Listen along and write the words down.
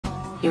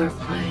You were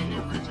playing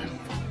it with him.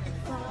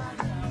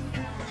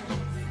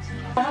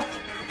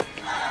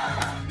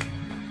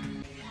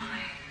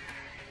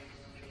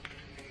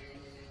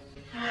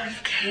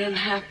 It can't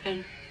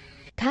happen.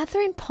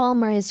 Catherine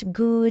Palmer is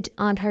good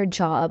on her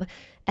job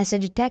as a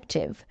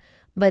detective,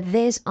 but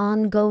these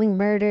ongoing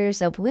murders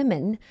of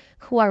women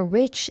who are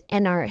rich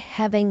and are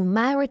having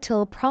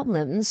marital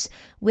problems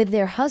with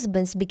their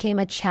husbands became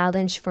a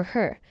challenge for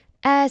her.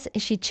 As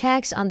she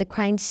checks on the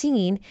crime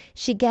scene,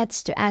 she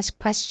gets to ask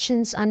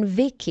questions on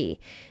Vickie,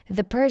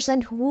 the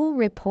person who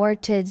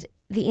reported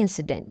the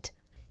incident.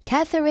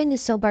 Catherine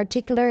is so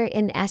particular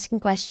in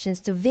asking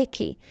questions to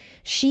Vickie.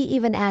 She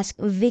even asked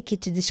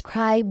Vickie to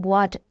describe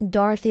what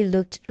Dorothy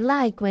looked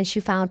like when she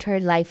found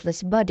her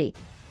lifeless body.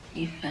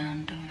 You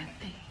found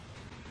Dorothy.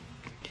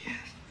 Yes.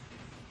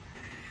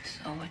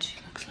 So what she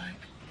looks like.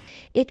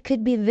 It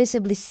could be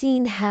visibly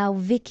seen how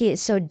Vickie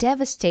is so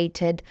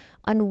devastated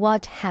on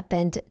what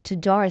happened to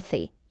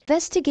Dorothy.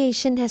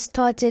 Investigation has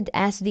started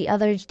as the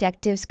other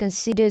detectives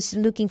considers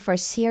looking for a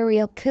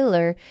serial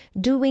killer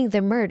doing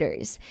the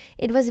murders.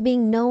 It was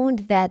being known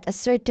that a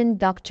certain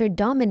Dr.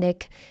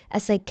 Dominic, a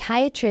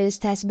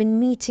psychiatrist, has been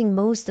meeting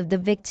most of the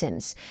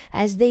victims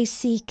as they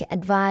seek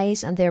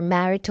advice on their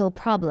marital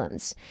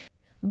problems.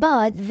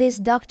 But this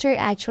doctor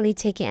actually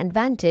taking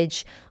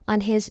advantage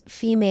on his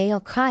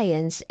female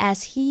clients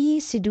as he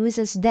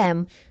seduces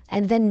them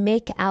and then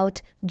make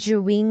out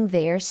during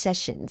their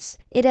sessions.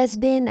 It has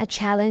been a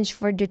challenge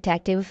for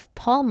Detective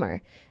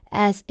Palmer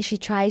as she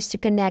tries to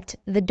connect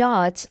the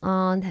dots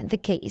on the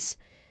case.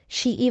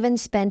 She even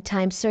spent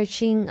time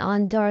searching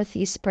on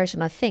Dorothy's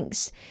personal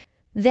things.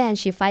 Then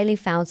she finally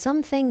found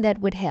something that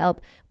would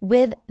help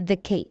with the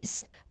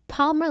case.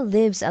 Palmer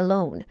lives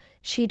alone.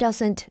 She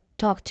doesn't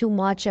talk too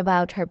much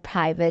about her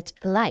private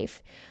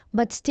life,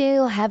 but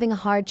still having a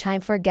hard time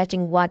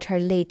forgetting what her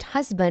late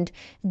husband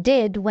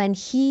did when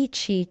he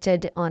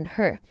cheated on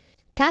her.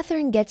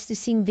 Catherine gets to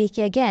see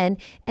Vickie again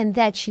and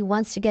that she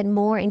wants to get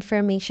more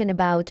information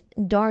about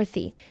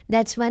Dorothy.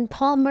 That's when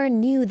Palmer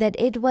knew that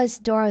it was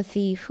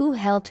Dorothy who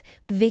helped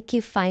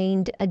Vickie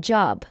find a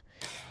job.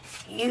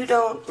 You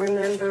don't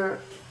remember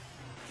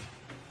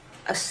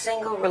a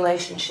single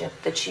relationship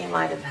that she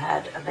might have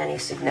had of any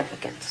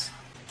significance.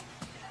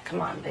 Come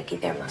on, Vickie,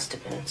 there must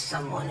have been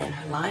someone in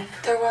her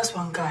life. There was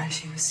one guy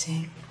she was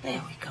seeing. There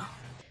we go.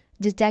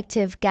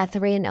 Detective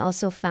Catherine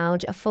also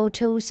found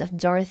photos of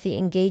Dorothy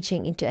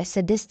engaging into a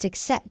sadistic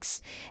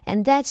sex,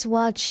 and that's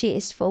what she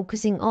is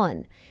focusing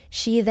on.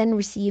 She then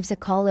receives a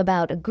call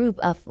about a group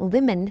of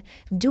women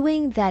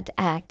doing that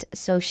act,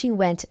 so she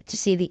went to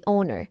see the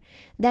owner.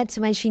 That's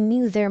when she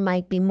knew there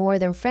might be more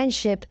than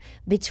friendship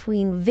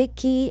between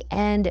Vickie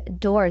and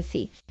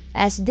Dorothy.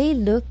 As they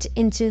looked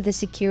into the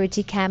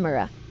security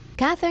camera,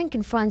 Catherine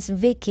confronts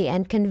Vickie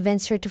and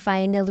convinces her to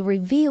finally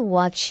reveal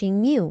what she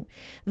knew.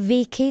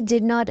 Vickie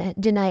did not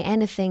deny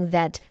anything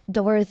that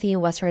Dorothy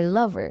was her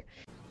lover.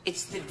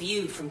 It's the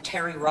view from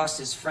Terry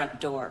Ross's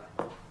front door.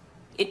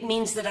 It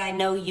means that I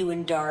know you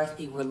and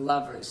Dorothy were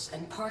lovers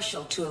and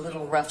partial to a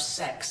little rough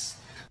sex.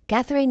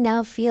 Catherine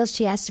now feels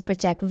she has to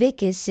protect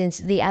Vickie since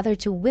the other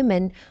two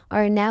women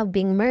are now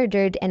being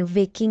murdered and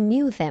Vickie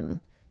knew them.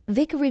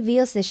 Vickie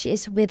reveals that she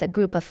is with a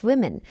group of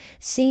women,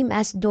 same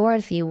as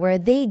Dorothy, where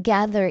they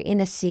gather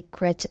in a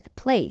secret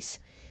place.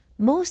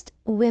 Most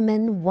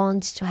women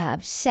want to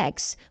have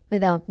sex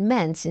without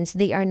men since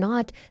they are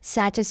not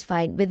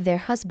satisfied with their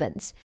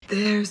husbands.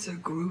 There's a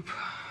group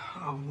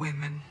of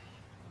women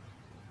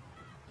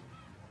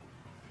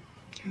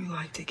who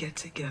like to get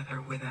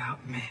together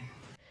without men.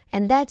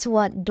 And that's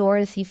what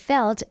Dorothy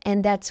felt,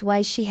 and that's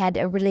why she had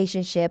a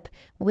relationship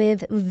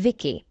with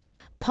Vickie.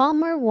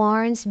 Palmer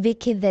warns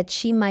Vickie that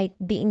she might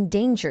be in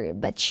danger,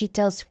 but she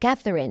tells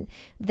Catherine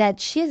that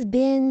she's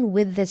been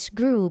with this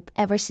group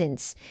ever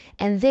since,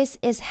 and this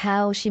is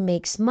how she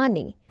makes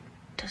money.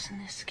 Doesn't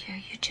this scare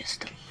you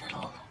just a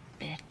little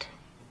bit?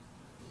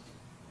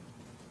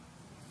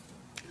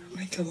 I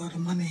make a lot of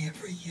money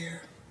every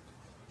year.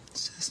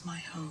 This is my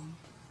home.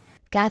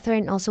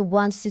 Catherine also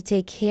wants to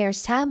take hair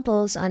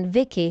samples on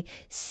Vickie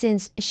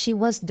since she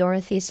was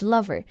Dorothy's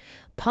lover.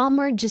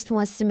 Palmer just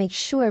wants to make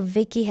sure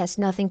Vickie has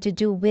nothing to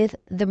do with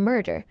the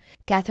murder.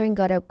 Catherine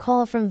got a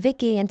call from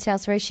Vickie and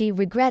tells her she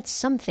regrets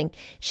something.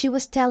 She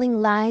was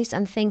telling lies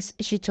on things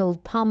she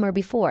told Palmer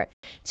before.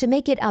 To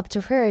make it up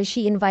to her,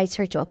 she invites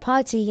her to a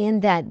party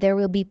and that there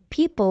will be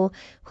people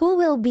who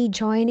will be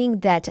joining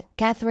that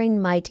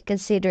Catherine might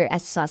consider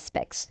as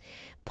suspects.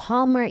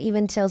 Palmer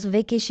even tells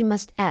Vickie she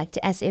must act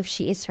as if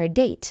she is her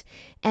date,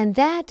 and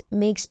that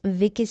makes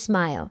Vickie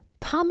smile.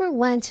 Palmer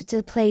went to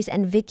the place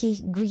and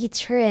Vickie greets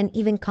her and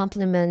even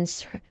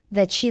compliments her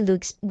that she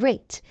looks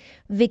great.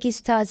 Vickie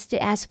starts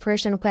to ask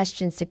personal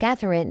questions to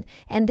Catherine,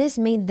 and this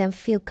made them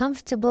feel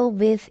comfortable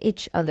with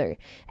each other.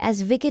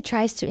 As Vickie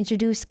tries to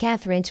introduce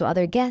Catherine to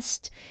other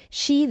guests,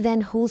 she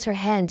then holds her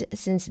hand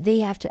since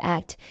they have to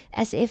act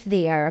as if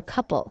they are a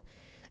couple.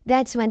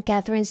 That's when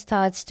Catherine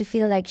starts to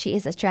feel like she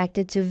is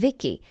attracted to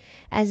Vickie.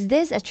 As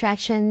this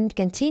attraction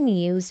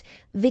continues,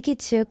 Vickie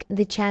took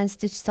the chance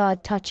to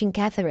start touching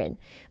Catherine.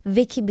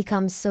 Vickie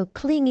becomes so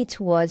clingy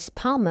towards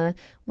Palmer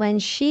when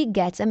she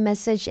gets a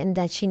message and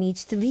that she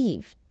needs to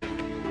leave.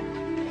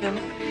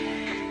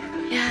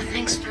 Yeah,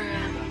 thanks for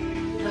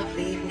a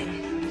lovely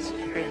evening. It's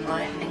very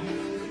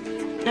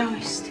enlightening. No,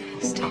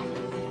 stay.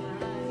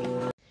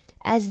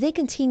 As they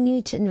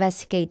continue to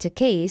investigate the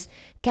case,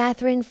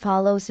 Catherine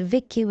follows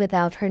Vickie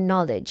without her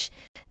knowledge.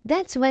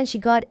 That's when she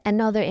got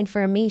another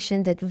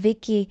information that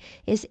Vickie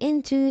is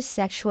into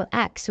sexual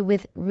acts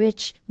with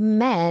rich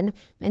men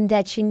and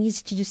that she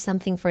needs to do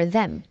something for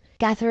them.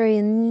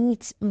 Catherine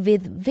meets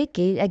with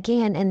Vickie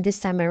again and this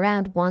time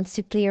around wants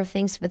to clear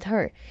things with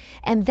her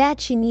and that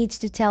she needs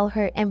to tell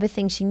her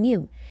everything she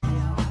knew.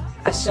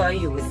 I saw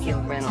you with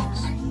Gil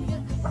Reynolds.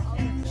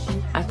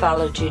 I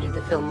followed you to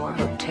the Fillmore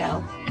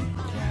Hotel.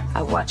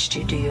 I watched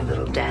you do your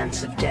little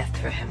dance of death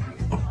for him.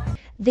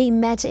 They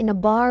met in a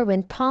bar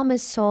when Palmer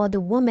saw the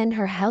woman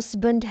her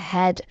husband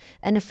had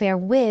an affair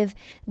with.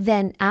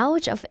 Then,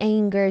 out of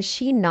anger,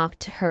 she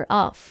knocked her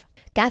off.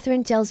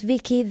 Catherine tells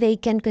Vickie they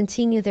can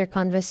continue their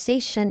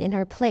conversation in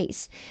her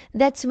place.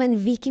 That's when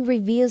Vickie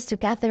reveals to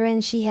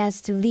Catherine she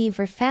has to leave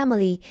her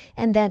family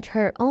and that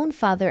her own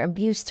father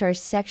abused her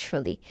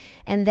sexually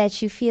and that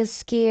she feels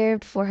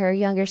scared for her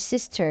younger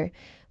sister,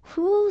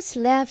 who's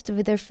left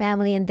with her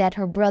family, and that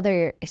her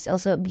brother is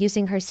also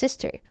abusing her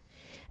sister.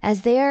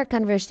 As their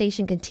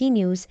conversation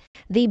continues,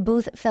 they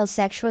both feel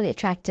sexually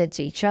attracted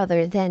to each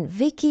other. Then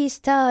Vickie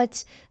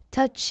starts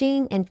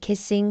touching and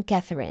kissing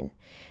Catherine.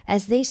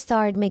 As they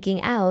start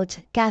making out,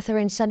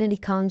 Catherine suddenly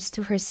comes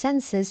to her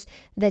senses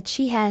that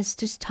she has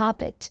to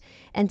stop it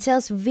and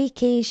tells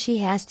Vickie she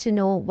has to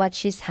know what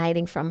she's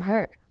hiding from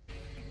her.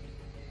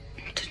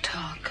 To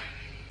talk.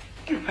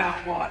 About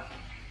what?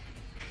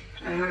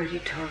 I already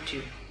told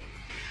you.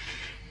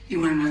 You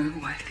want to know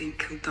who I think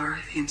killed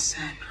Dorothy and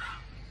Sandra?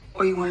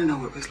 Or you want to know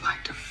what it was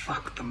like to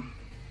fuck them?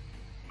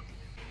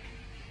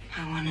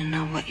 I want to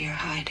know what you're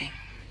hiding.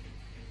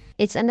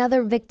 It's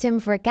another victim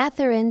for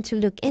Catherine to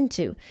look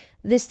into.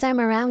 This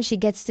time around, she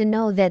gets to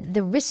know that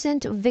the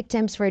recent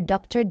victims were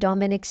Dr.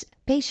 Dominic's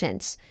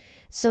patients.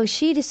 So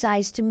she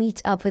decides to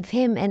meet up with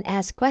him and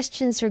ask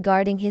questions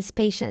regarding his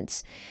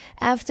patients.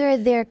 After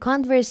their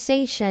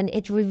conversation,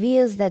 it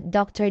reveals that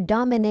Dr.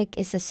 Dominic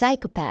is a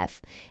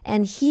psychopath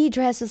and he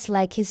dresses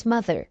like his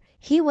mother.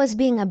 He was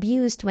being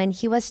abused when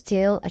he was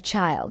still a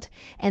child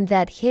and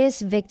that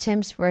his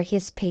victims were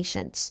his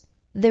patients.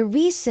 The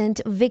recent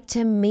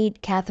victim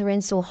made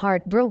Catherine so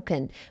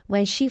heartbroken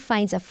when she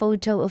finds a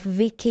photo of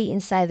Vickie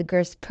inside the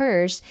girl's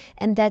purse,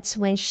 and that's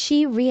when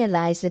she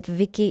realized that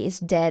Vickie is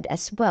dead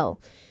as well.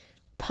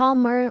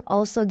 Palmer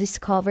also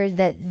discovered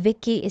that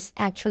Vickie is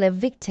actually a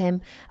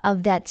victim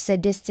of that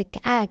sadistic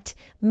act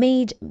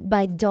made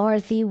by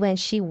Dorothy when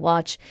she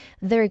watched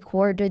the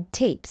recorded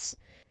tapes.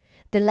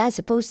 The last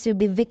supposed to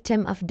be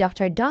victim of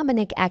Dr.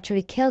 Dominic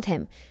actually killed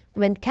him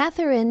when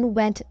Catherine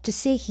went to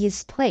see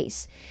his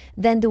place.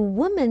 Then the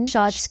woman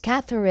shot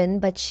Catherine,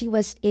 but she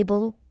was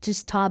able to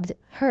stop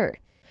her.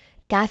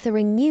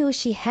 Catherine knew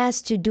she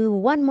has to do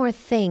one more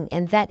thing,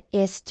 and that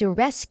is to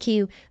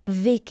rescue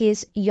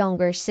Vickie's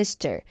younger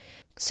sister.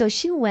 So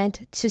she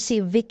went to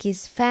see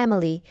Vickie's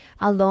family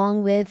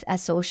along with a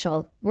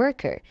social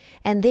worker,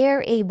 and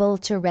they're able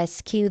to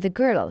rescue the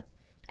girl.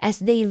 As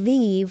they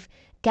leave,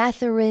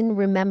 Catherine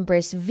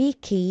remembers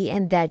Vickie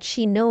and that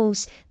she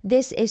knows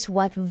this is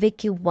what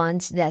Vickie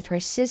wants, that her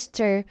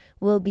sister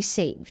will be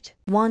saved.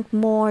 Want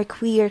more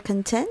queer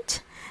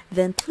content?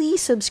 Then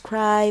please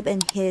subscribe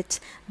and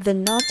hit the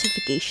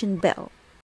notification bell.